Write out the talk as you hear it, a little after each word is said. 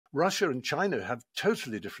Russia and China have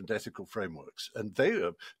totally different ethical frameworks, and they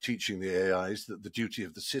are teaching the AIs that the duty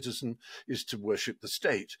of the citizen is to worship the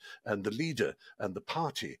state and the leader and the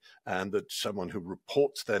party, and that someone who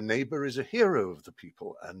reports their neighbor is a hero of the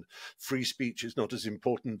people, and free speech is not as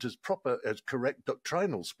important as correct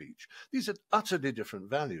doctrinal speech. These are utterly different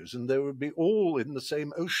values, and they would be all in the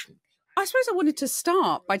same ocean. I suppose I wanted to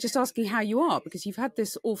start by just asking how you are, because you've had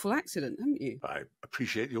this awful accident, haven't you? I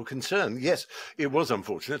appreciate your concern. Yes, it was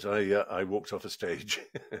unfortunate. I walked off a stage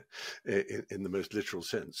in the most literal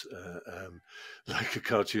sense. Like a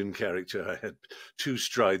cartoon character, I had 2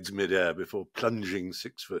 strides midair before plunging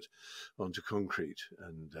 6 foot onto concrete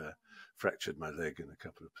and fractured my leg in a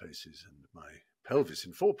couple of places and my pelvis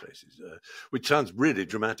in 4 places, which sounds really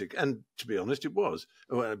dramatic. And to be honest, it was.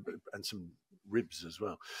 Oh, and some ribs as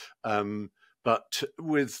well. But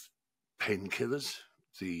with painkillers,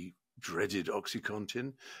 the dreaded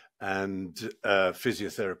OxyContin, and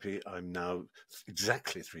physiotherapy, I'm now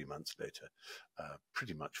exactly 3 months later,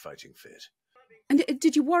 pretty much fighting fit. And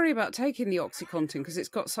did you worry about taking the OxyContin because it's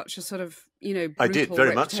got such a sort of, I did,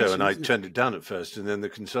 very much so, and I isn't it? turned it down at first, and then the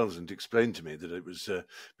consultant explained to me that it was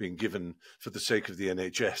being given for the sake of the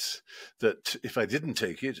NHS, that if I didn't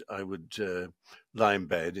take it, I would lie in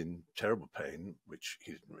bed in terrible pain, which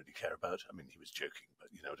he didn't really care about. I mean, he was joking, but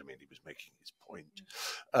you know what I mean? He was making his point.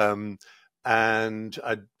 And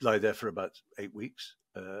I'd lie there for about 8 weeks,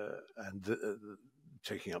 and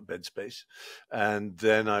taking up bed space, and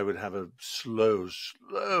then I would have a slow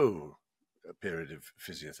period of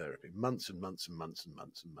physiotherapy, months and months and months and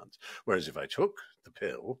months and months. Whereas if I took the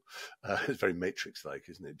pill, it's very Matrix-like,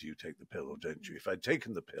 isn't it? Do you take the pill or don't you? If I'd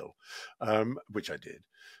taken the pill, which I did,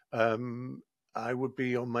 I would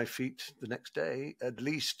be on my feet the next day, at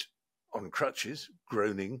least on crutches,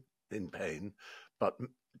 groaning in pain, but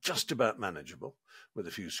just about manageable with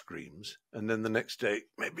a few screams. And then the next day,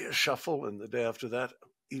 maybe a shuffle, and the day after that,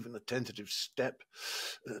 even a tentative step,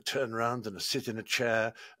 a turn around and a sit in a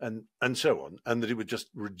chair, and so on, and that it would just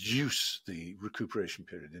reduce the recuperation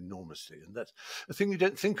period enormously. And that's a thing you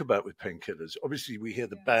don't think about with painkillers. Obviously, we hear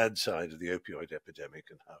the bad side of the opioid epidemic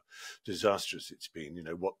and how disastrous it's been,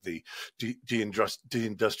 what the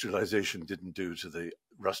deindustrialization didn't do to the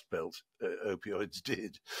Rust Belt, opioids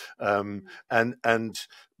did.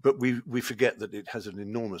 But we forget that it has an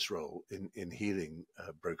enormous role in healing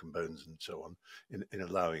broken bones and so on, in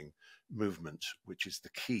allowing movement, which is the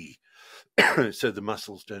key, so the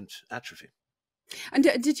muscles don't atrophy. And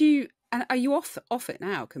are you off it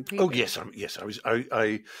now completely? Oh yes,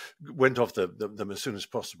 I went off them as soon as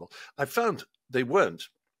possible. I found they weren't,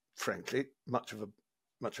 frankly, much of a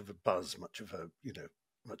buzz, much of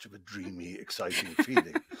a dreamy, exciting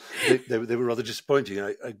feeling. They were rather disappointing.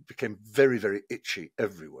 I became very, very itchy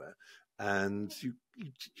everywhere. And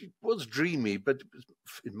it was dreamy, but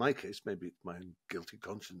in my case, maybe it's my guilty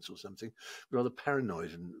conscience or something, rather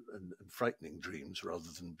paranoid and frightening dreams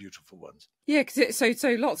rather than beautiful ones. Yeah, because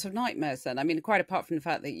so lots of nightmares then. I mean, quite apart from the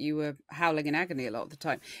fact that you were howling in agony a lot of the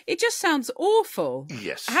time. It just sounds awful.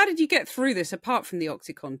 Yes. How did you get through this apart from the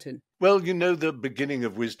OxyContin? Well, the beginning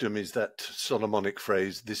of wisdom is that Solomonic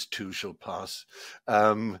phrase, "This too shall pass."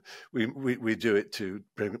 We do it to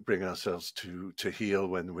bring ourselves to heal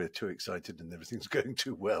when we're too excited and everything's going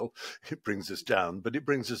too well. It brings us down, but it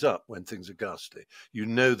brings us up when things are ghastly. You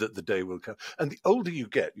know that the day will come. And the older you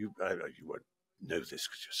get, you won't know this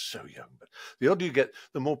because you're so young, but the older you get,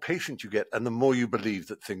 the more patient you get, and the more you believe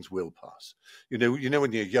that things will pass. You know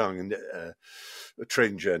when you're young, and a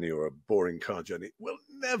train journey or a boring car journey will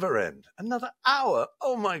never end. Another hour,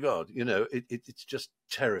 oh my God! It's just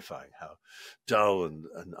terrifying how dull and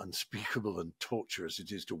unspeakable and torturous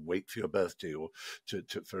it is to wait for your birthday or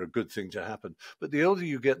for a good thing to happen. But the older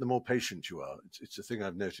you get, the more patient you are. It's a thing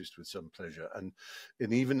I've noticed with some pleasure, and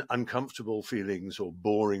in even uncomfortable feelings or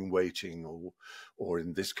boring waiting or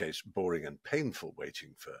in this case, boring and painful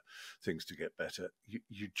waiting for things to get better,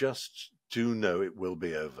 you just do know it will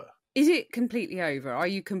be over. Is it completely over? Are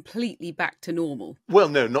you completely back to normal? Well,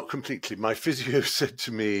 no, not completely. My physio said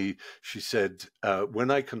to me, she said, when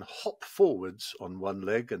I can hop forwards on one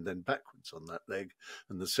leg and then backwards on that leg,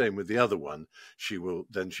 and the same with the other one, she will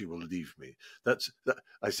leave me.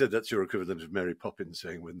 I said that's your equivalent of Mary Poppins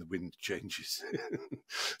saying when the wind changes.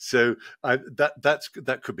 So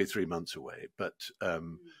that could be 3 months away, but.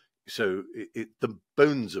 So the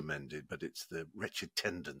bones are mended, but it's the wretched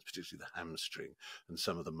tendons, particularly the hamstring and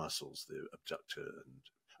some of the muscles, the abductor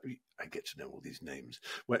I get to know all these names.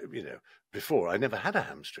 Well, before I never had a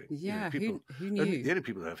hamstring. Yeah, People, who knew? the only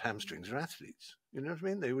people who have hamstrings are athletes. You know what I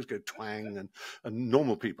mean? They always go twang, and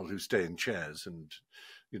normal people who stay in chairs and,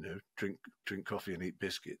 drink coffee and eat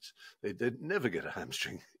biscuits, they'd never get a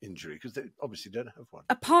hamstring injury because they obviously don't have one.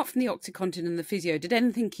 Apart from the OxyContin and the physio, did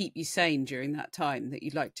anything keep you sane during that time that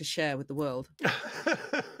you'd like to share with the world?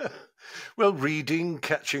 Well, reading,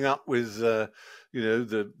 catching up with, the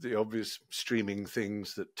obvious streaming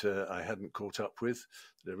things that I hadn't caught up with,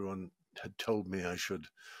 that everyone had told me I should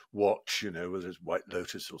watch, whether it's White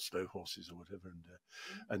Lotus or Slow Horses or whatever.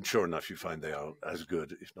 And sure enough, you find they are as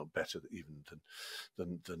good, if not better, even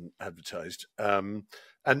than advertised. And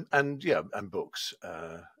books.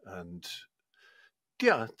 And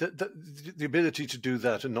yeah, the ability to do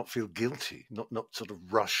that and not feel guilty, not sort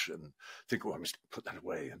of rush and think, oh, I must put that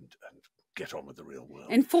away and get on with the real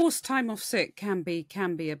world. Enforced time off sick can be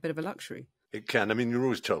a bit of a luxury. It can. I mean, you're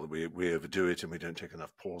always told that we overdo it and we don't take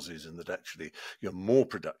enough pauses, and that actually you're more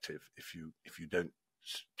productive if you don't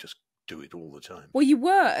just do it all the time. Well, you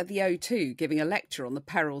were at the O2 giving a lecture on the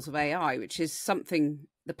perils of AI, which is something,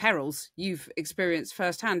 the perils you've experienced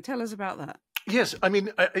firsthand. Tell us about that. Yes, I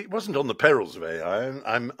mean, it wasn't on the perils of AI.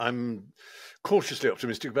 I'm cautiously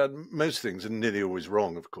optimistic about most things, and nearly always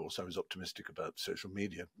wrong, of course. I was optimistic about social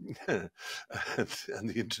media and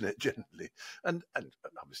the internet generally, and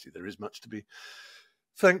obviously there is much to be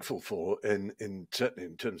thankful for certainly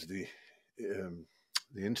in terms of the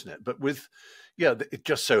internet. But it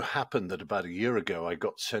just so happened that about a year ago I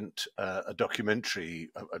got sent a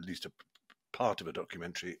documentary, at least a part of a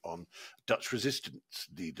documentary on Dutch resistance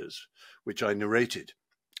leaders, which I narrated.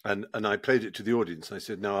 And I played it to the audience. And I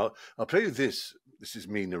said, now I'll play you this. This is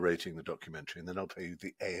me narrating the documentary. And then I'll play you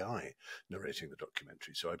the AI narrating the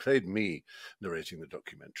documentary. So I played me narrating the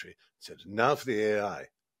documentary. Said, now for the AI.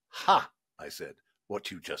 Ha! I said,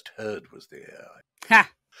 what you just heard was the AI.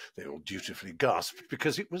 Ha! They all dutifully gasped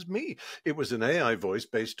because it was me. It was an AI voice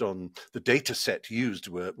based on the data set used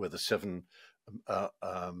were the 7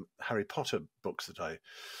 Harry Potter books that I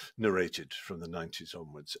narrated from the 90s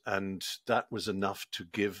onwards. And that was enough to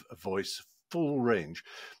give a voice full range.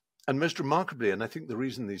 And most remarkably, and I think the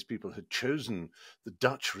reason these people had chosen the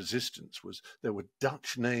Dutch resistance was there were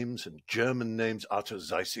Dutch names and German names, Arthur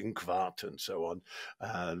Zeisingquart and so on,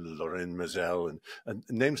 Lorraine Mazel, and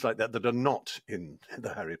names like that are not in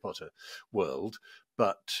the Harry Potter world.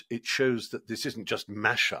 But it shows that this isn't just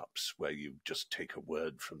mashups where you just take a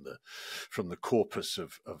word from the corpus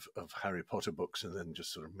of Harry Potter books and then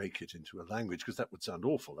just sort of make it into a language, because that would sound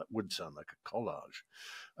awful. That would sound like a collage.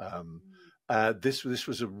 This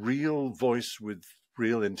was a real voice with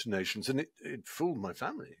real intonations, and it fooled my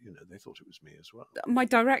family. They thought it was me as well. My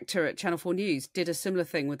director at Channel 4 News did a similar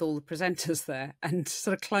thing with all the presenters there and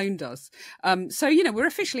sort of cloned us. So we're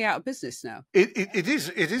officially out of business now. It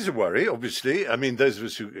is a worry, obviously. I mean, those of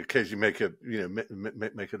us who occasionally make a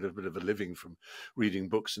little bit of a living from reading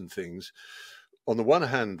books and things. On the one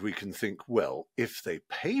hand, we can think, well, if they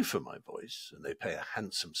pay for my voice and they pay a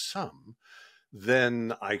handsome sum,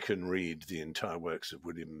 then I can read the entire works of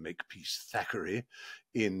William Makepeace Thackeray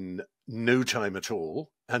in no time at all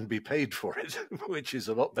and be paid for it, which is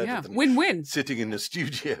a lot better than win-win. Sitting in a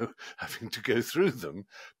studio having to go through them.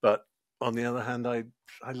 But on the other hand, I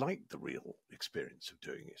like the real experience of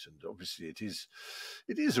doing it. And obviously it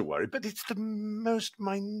is a worry, but it's the most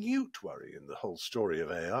minute worry in the whole story of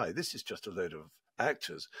AI. This is just a load of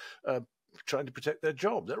actors trying to protect their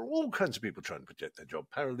job. There are all kinds of people trying to protect their job,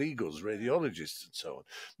 paralegals, radiologists, and so on.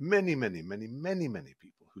 Many, many, many, many, many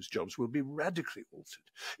people whose jobs will be radically altered.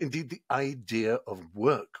 Indeed, the idea of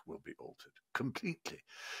work will be altered completely,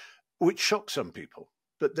 which shocks some people.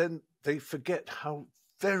 But then they forget how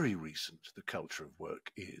very recent the culture of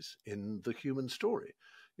work is in the human story.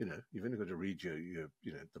 You've only got to read your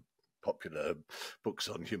the popular books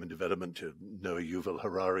on human development, to Noah Yuval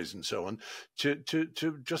Harari's and so on, to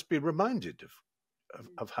just be reminded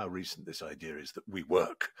of how recent this idea is that we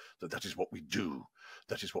work, that is what we do,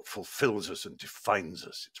 that is what fulfills us and defines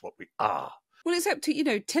us. It's what we are. Well, except,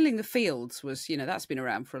 tilling the fields was, that's been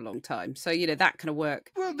around for a long time. So, that kind of work.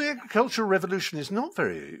 Well, the agricultural revolution is not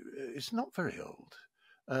very old.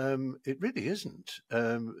 It really isn't.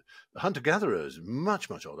 Hunter-gatherer is much,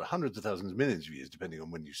 much older, hundreds of thousands, millions of years, depending on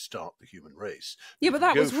when you start the human race. Yeah, but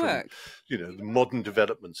that was work. The modern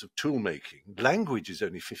developments of tool making. Language is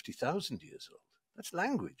only 50,000 years old. That's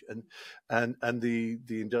language, and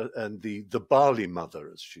the barley mother,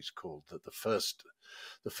 as she's called, the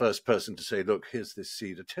first person to say, look, here's this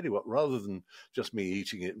seed. I tell you what, rather than just me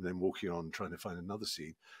eating it and then walking on trying to find another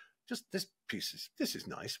seed, just this this is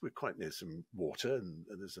nice. We're quite near some water, and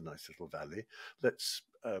there's a nice little valley. Let's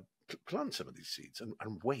plant some of these seeds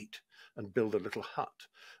and wait and build a little hut.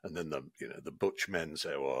 And then the butch men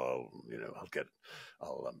say, well,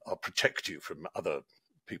 I'll protect you from other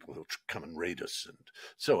people who'll come and raid us, and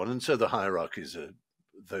so on. And so the hierarchies are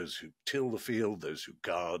those who till the field, those who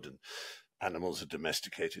guard, and animals are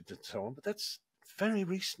domesticated, and so on. But that's very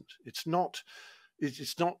recent. It's not.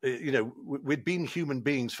 We'd been human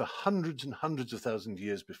beings for hundreds and hundreds of thousands of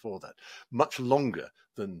years before that, much longer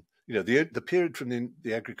than, the period from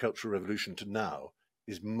the agricultural revolution to now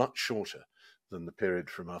is much shorter than the period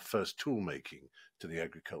from our first tool making to the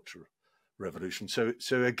agricultural revolution. So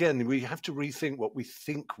again, we have to rethink what we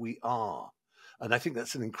think we are. And I think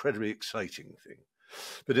that's an incredibly exciting thing.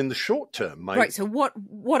 But in the short term, right. So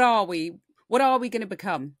what are we? What are we going to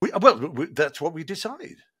become? That's what we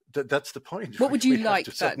decide. That's the point. What would you like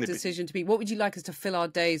that decision to be? What would you like us to fill our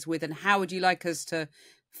days with, and how would you like us to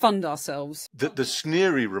fund ourselves? The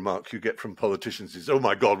sneery remark you get from politicians is, "Oh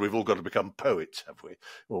my God, we've all got to become poets, have we,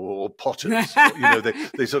 or potters?"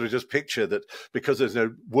 They sort of just picture that because there's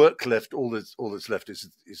no work left, all that's left is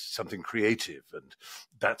something creative, and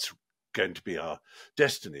that's going to be our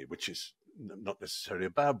destiny, which is not necessarily a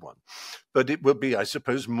bad one. But it will be, I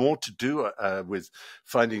suppose, more to do with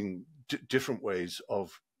finding different ways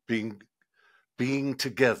of being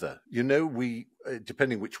together. We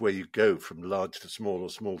depending which way you go, from large to small or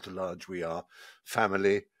small to large, we are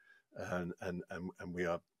family, and we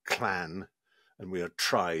are clan, and we are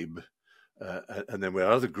tribe, and then we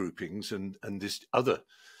are other groupings, and this other,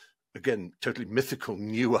 again, totally mythical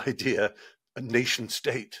new idea, a nation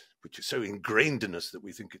state, which is so ingrained in us that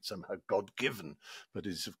we think it's somehow God-given, but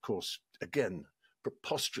is, of course, again,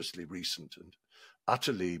 preposterously recent and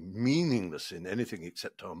utterly meaningless in anything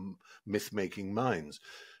except our myth-making minds.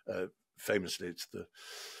 Famously, it's the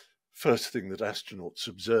first thing that astronauts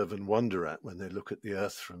observe and wonder at when they look at the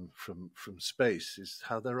Earth from space, is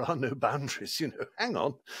how there are no boundaries. Hang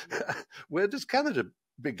on, where does Canada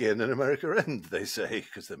begin and America end, they say,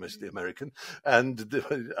 because they're mostly American. And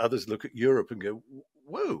the others look at Europe and go,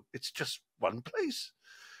 whoa, it's just one place.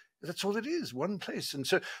 That's all it is, one place. And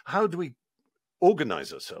so how do we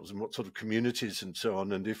organize ourselves, and what sort of communities and so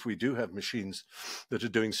on? And if we do have machines that are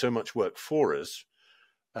doing so much work for us,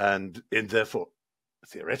 and therefore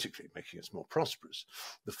theoretically making us more prosperous,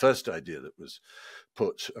 the first idea that was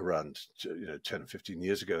put around 10 or 15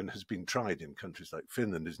 years ago and has been tried in countries like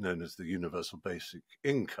Finland is known as the universal basic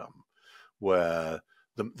income, where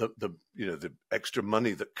the extra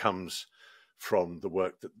money that comes from the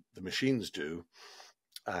work that the machines do,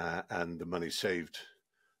 and the money saved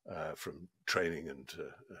from training and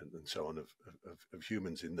so on of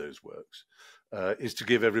humans in those works, is to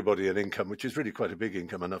give everybody an income, which is really quite a big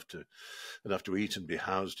income, enough to eat and be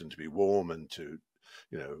housed and to be warm and to,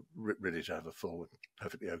 really to have a full and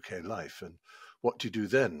perfectly okay life. And what do you do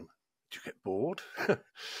then? Do you get bored?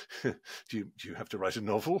 do you have to write a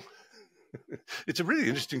novel? It's a really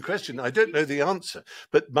interesting question. I don't know the answer,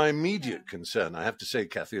 but my immediate concern, I have to say,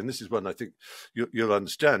 Kathy, and this is one I think you'll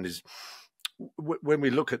understand, is when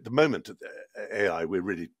we look at the moment at AI, we're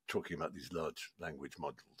really talking about these large language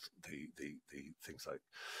models, the things like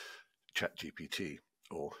ChatGPT,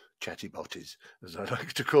 or chatty botties, as I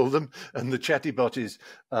like to call them. And the chatty botties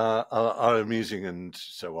are amusing and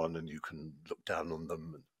so on, and you can look down on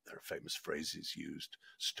them. And there are famous phrases used,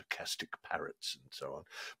 stochastic parrots and so on.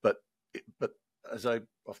 But as I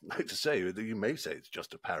often like to say, you may say it's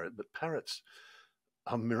just a parrot, but parrots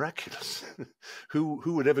are miraculous. Who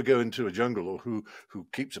would ever go into a jungle, or who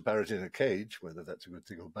keeps a parrot in a cage, whether that's a good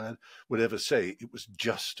thing or bad, would ever say it was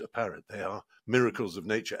just a parrot? They are miracles of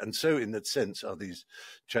nature. And so in that sense are these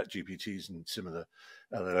ChatGPTs and similar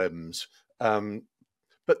LLMs.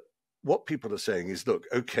 But what people are saying is, look,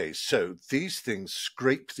 okay, so these things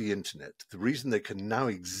scrape the internet. The reason they can now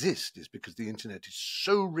exist is because the internet is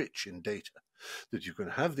so rich in data that you can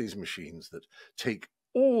have these machines that take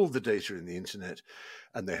all the data in the internet,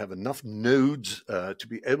 and they have enough nodes to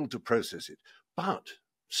be able to process it. But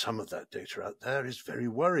some of that data out there is very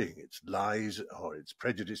worrying. It's lies or it's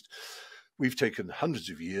prejudiced. We've taken hundreds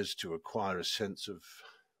of years to acquire a sense of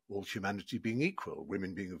all humanity being equal,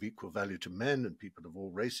 women being of equal value to men, and people of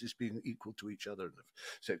all races being equal to each other, and of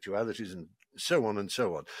sexualities, and so on and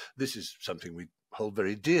so on. This is something we hold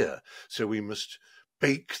very dear. So we must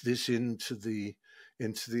bake this into the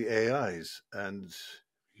AIs. And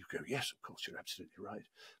you go, yes, of course, you're absolutely right.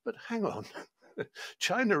 But hang on,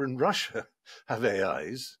 China and Russia have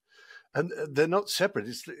AIs, and they're not separate.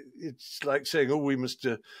 It's like saying, oh, we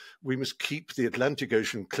must keep the Atlantic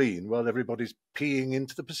Ocean clean while everybody's peeing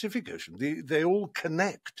into the Pacific Ocean. They all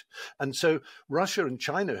connect. And so Russia and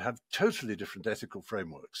China have totally different ethical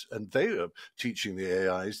frameworks, and they are teaching the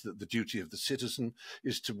AIs that the duty of the citizen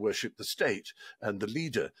is to worship the state and the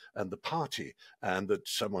leader and the party, and that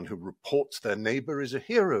someone who reports their neighbor is a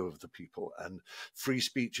hero of the people, and free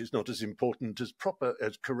speech is not as important as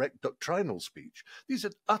correct doctrinal speech. These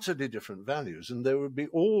are utterly different values, and they would be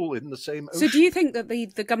all in the same ocean. So do you think that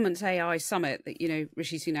the government's AI summit that,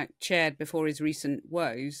 Rishi Sunak chaired before his recent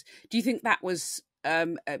woes, do you think that was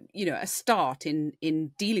a start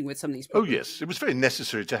in dealing with some of these problems? Oh yes, it was very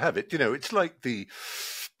necessary to have it. It's like the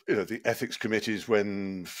ethics committees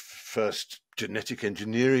when first genetic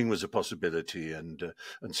engineering was a possibility, and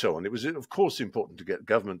so on. It was, of course, important to get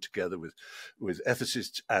government together with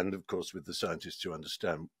ethicists and, of course, with the scientists to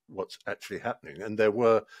understand what's actually happening. And there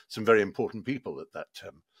were some very important people at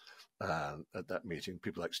that meeting,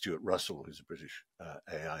 people like Stuart Russell, who's a British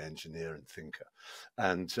AI engineer and thinker,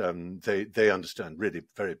 and they understand really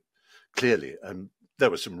very clearly. And there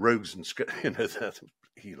were some rogues and that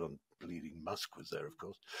Elon bleeding Musk was there, of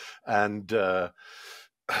course, and you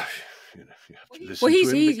have to listen to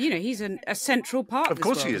him. He's a central part. Of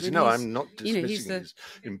course, he is. No, I'm not dismissing he's his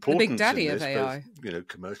importance. The big daddy in this, of AI. both,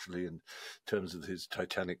 commercially in terms of his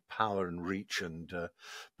titanic power and reach, and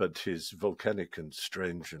but his volcanic and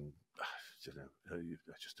strange and. I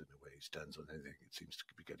just don't know where he stands on anything. It seems to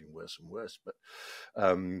be getting worse and worse. But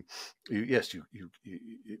yes,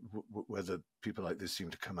 whether people like this seem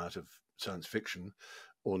to come out of science fiction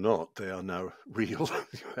or not, they are now real.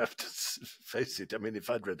 You have to face it. I mean, if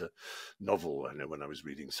I'd read a novel, I know when I was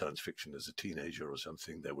reading science fiction as a teenager or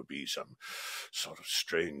something, there would be some sort of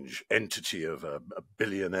strange entity of a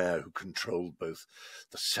billionaire who controlled both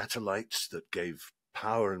the satellites that gave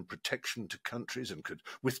power and protection to countries and could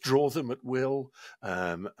withdraw them at will,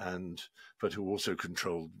 but who also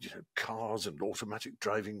controlled cars and automatic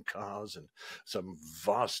driving cars and some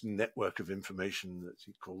vast network of information that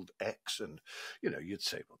he called X. And you'd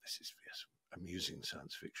say, well, this is amusing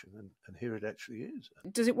science fiction, and here it actually is.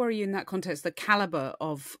 Does it worry you in that context the caliber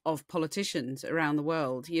of politicians around the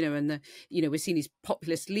world? And we're seeing these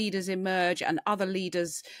populist leaders emerge, and other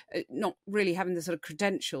leaders not really having the sort of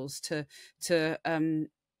credentials to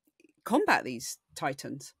combat these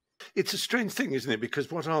titans. It's a strange thing, isn't it?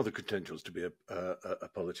 Because what are the credentials to be a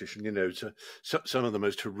politician? Some of the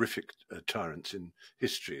most horrific tyrants in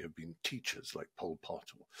history have been teachers, like Pol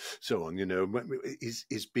Pot or so on.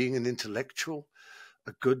 Is being an intellectual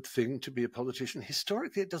a good thing to be a politician?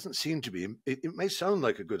 Historically, it doesn't seem to be. It may sound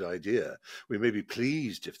like a good idea. We may be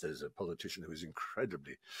pleased if there's a politician who is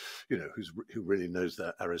incredibly, who really knows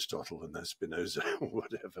their Aristotle and their Spinoza or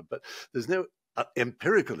whatever. But there's no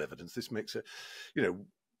empirical evidence. This makes it,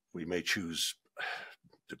 we may choose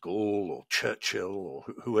de Gaulle or Churchill or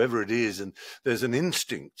whoever it is, and there's an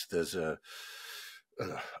instinct, there's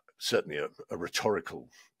certainly a rhetorical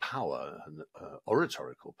power, an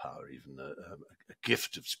oratorical power, even a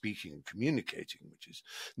gift of speaking and communicating, which is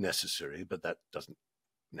necessary, but that doesn't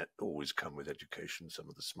always come with education. Some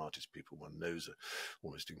of the smartest people one knows are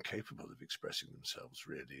almost incapable of expressing themselves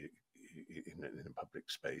really in a public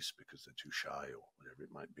space because they're too shy or whatever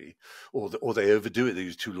it might be, or they overdo it. They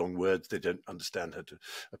use too long words. They don't understand how to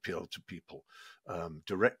appeal to people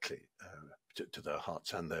directly, to their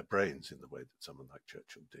hearts and their brains in the way that someone like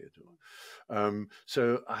Churchill did.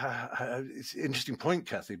 So it's an interesting point,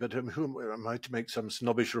 Kathy, but who am I to make some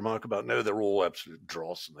snobbish remark about, no, they're all absolute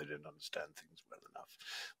dross and they don't understand things well enough?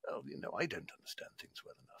 Well, I don't understand things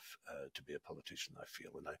well enough to be a politician, I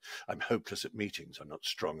feel, and I'm hopeless at meetings. I'm not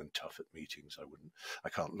strong and tough at meetings. I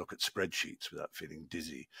can't look at spreadsheets without feeling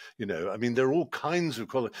dizzy. I mean, there are all kinds of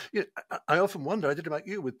qualities. I often wonder, I did about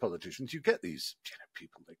you with politicians, you get these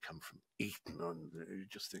people, they come from Eton and you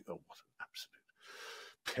just think, oh, what an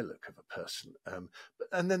absolute pillock of a person.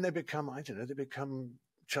 And then they become, they become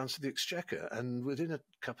Chancellor of the Exchequer, and within a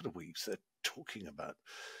couple of weeks they're talking about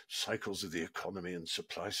cycles of the economy and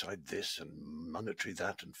supply side this and monetary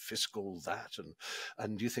that and fiscal that,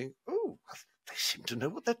 and you think, oh, they seem to know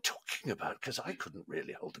what they're talking about, because I couldn't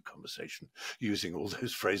really hold a conversation using all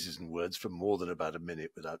those phrases and words for more than about a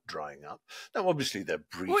minute without drying up. Now, obviously, they're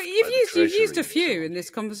brief. Well, you've used a few in this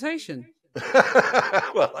conversation.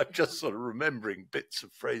 Well, I'm just sort of remembering bits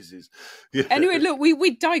of phrases. Anyway, look,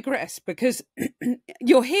 we digress, because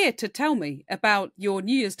you're here to tell me about your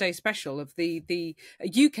New Year's Day special of the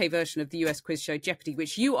UK version of the US quiz show Jeopardy,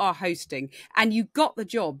 which you are hosting, and you got the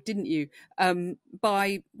job, didn't you?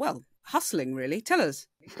 By hustling, really. Tell us.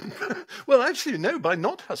 Well, actually, no, by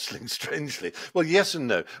not hustling, strangely. Well, yes and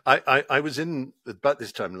no. I was about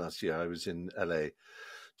this time last year, I was in LA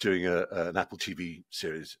doing an Apple TV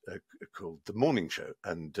series called The Morning Show,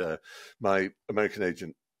 and my American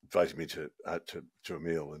agent invited me out to a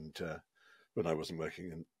meal, and when I wasn't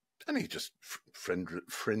working, and he just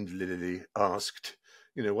friendlily asked,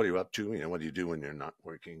 what are you up to? What do you do when you're not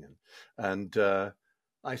working? And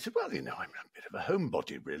I said, well, I'm a bit of a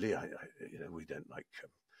homebody, really. We don't like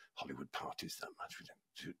Hollywood parties that much. We don't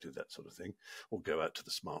do that sort of thing, or go out to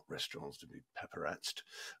the smart restaurants to be paparazzied.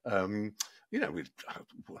 One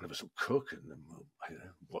of us will cook, and then we'll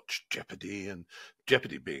watch Jeopardy, and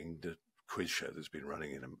Jeopardy being the quiz show that's been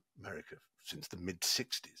running in America since the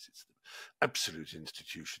mid-'60s. It's the absolute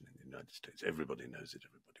institution in the United States. Everybody knows it.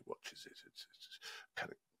 Everybody watches it. It's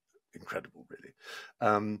kind of incredible, really.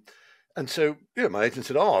 And so, my agent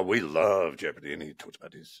said, "Oh, we love Jeopardy," and he talked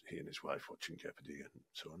about he and his wife watching Jeopardy and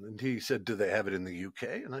so on. And he said, "Do they have it in the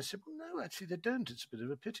UK?" And I said, "Well, no, actually, they don't. It's a bit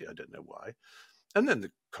of a pity. I don't know why." And then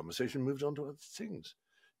the conversation moved on to other things.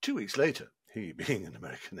 2 weeks later, he being an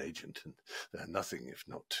American agent, and they're nothing if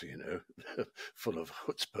not, full of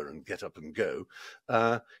chutzpah and get up and go,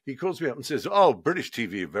 he calls me up and says, "Oh, British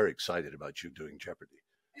TV are very excited about you doing Jeopardy."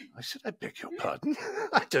 I said, "I beg your pardon.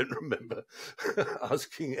 I don't remember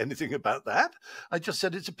asking anything about that. I just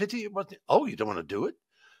said it's a pity it wasn't." "Oh, you don't want to do it?"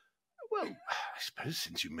 "Well, I suppose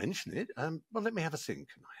since you mention it, well, let me have a think."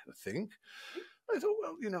 And I had a think. I thought,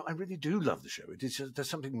 well, I really do love the show. There's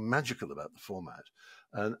something magical about the format.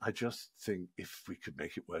 And I just think if we could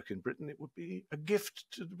make it work in Britain, it would be a gift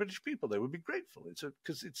to the British people. They would be grateful.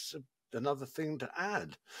 Because it's another thing to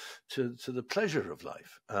add to the pleasure of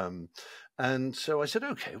life. And so I said,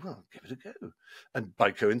 okay, well, give it a go. And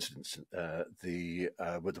by coincidence, the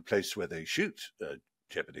place where they shoot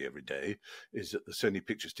Jeopardy every day is at the Sony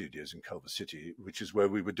Picture Studios in Culver City, which is where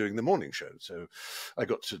we were doing the morning show. So I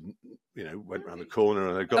got to, went around the corner,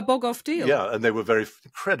 and I got a bog off deal. Yeah, and they were very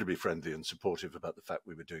incredibly friendly and supportive about the fact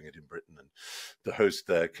we were doing it in Britain. And the host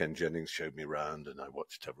there, Ken Jennings, showed me around, and I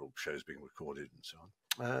watched several shows being recorded and so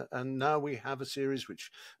on. And now we have a series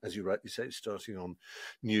which, as you rightly say, is starting on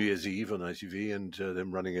New Year's Eve on ITV, and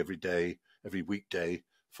then running every weekday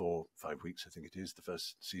for 5 weeks, I think it is, the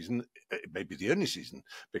first season. It may be the only season,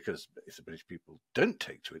 because if the British people don't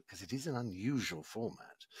take to it, because it is an unusual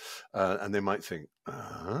format, and they might think,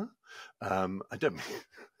 I don't mean,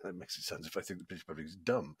 that makes it sound as if I think the British public is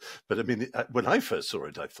dumb. But I mean, when I first saw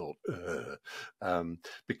it, I thought,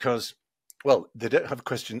 because, well, they don't have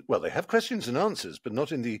questions. Well, they have questions and answers, but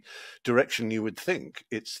not in the direction you would think.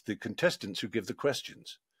 It's the contestants who give the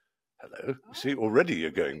questions. Hello. See, already you're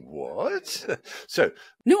going, what? So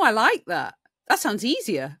no, I like that. That sounds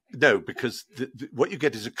easier. No, because what you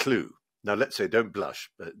get is a clue. Now, let's say, don't blush,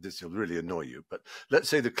 this will really annoy you, but let's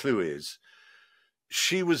say the clue is,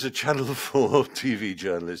 she was a Channel 4 TV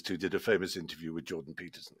journalist who did a famous interview with Jordan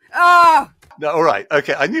Peterson. Ah! No, all right.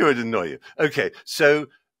 Okay, I knew it'd annoy you. Okay, so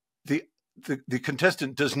the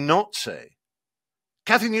contestant does not say,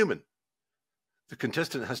 Kathy Newman. The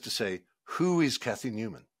contestant has to say, who is Kathy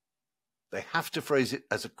Newman? They have to phrase it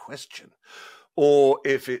as a question. Or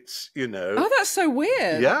if it's, Oh, that's so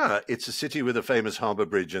weird. Yeah, it's a city with a famous harbour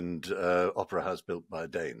bridge and opera house built by a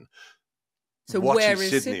Dane. So what where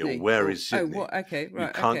is Sydney? Or where is Sydney? Oh, okay, right.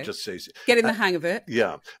 You can't just say... Getting the hang of it.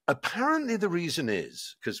 Yeah. Apparently the reason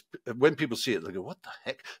is, because when people see it, they go, what the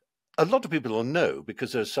heck? A lot of people will know,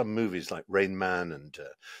 because there are some movies like Rain Man and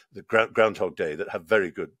the Groundhog Day that have very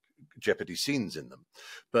good Jeopardy scenes in them.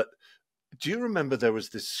 But do you remember there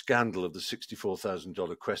was this scandal of the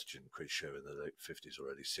 $64,000 question quiz show in the late 50s or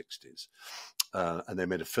early 60s? And they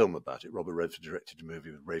made a film about it. Robert Redford directed a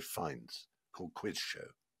movie with Ralph Fiennes called Quiz Show.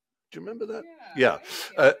 Do you remember that? Yeah.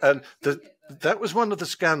 And that was one of the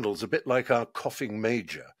scandals, a bit like our coughing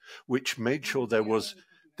major, which made sure there was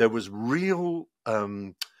real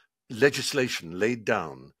legislation laid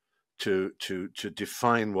down to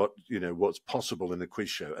define what's possible in a quiz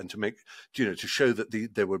show, and to make to show that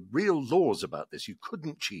there were real laws about this. You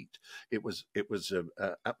couldn't cheat. It was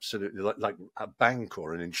absolutely like a bank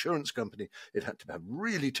or an insurance company. It had to have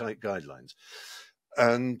really tight guidelines.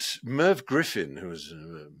 And Merv Griffin, who was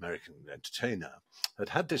an American entertainer,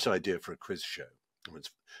 had this idea for a quiz show.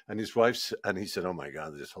 And his wife, and he said, "Oh my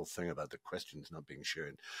God, this whole thing about the questions not being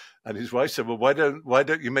shown." And his wife said, "Well, why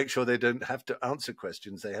don't you make sure they don't have to answer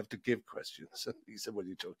questions? They have to give questions." And he said, "What are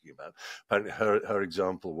you talking about?" Apparently, her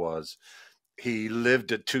example was, he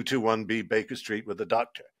lived at 221B Baker Street with a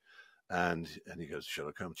doctor, and he goes,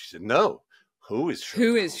 "Sherlock Holmes." She said, "No. Who is Sherlock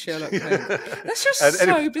Holmes?" Who is Sherlock Holmes? That's just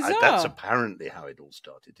so bizarre. That's apparently how it all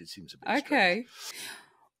started. It seems a bit okay. Strange.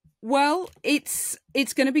 Well, it's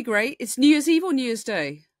going to be great. It's New Year's Eve or New Year's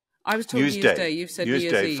Day? I was told New Year's Day. You've said New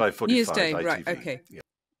Year's Eve. 5:45. New Year's Day, ITV. Right? Okay. Yeah.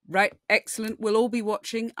 Right, excellent. We'll all be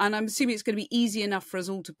watching, and I'm assuming it's going to be easy enough for us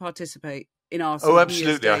all to participate in our Oh, New Year's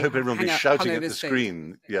absolutely. I Day hope everyone will be shouting at hungover the state.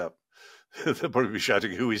 screen. Yeah. They'll probably be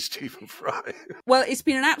shouting, "Who is Stephen Fry?" Well, it's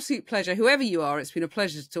been an absolute pleasure. Whoever you are, it's been a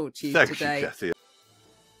pleasure to talk to you Thank today. you, Kathy.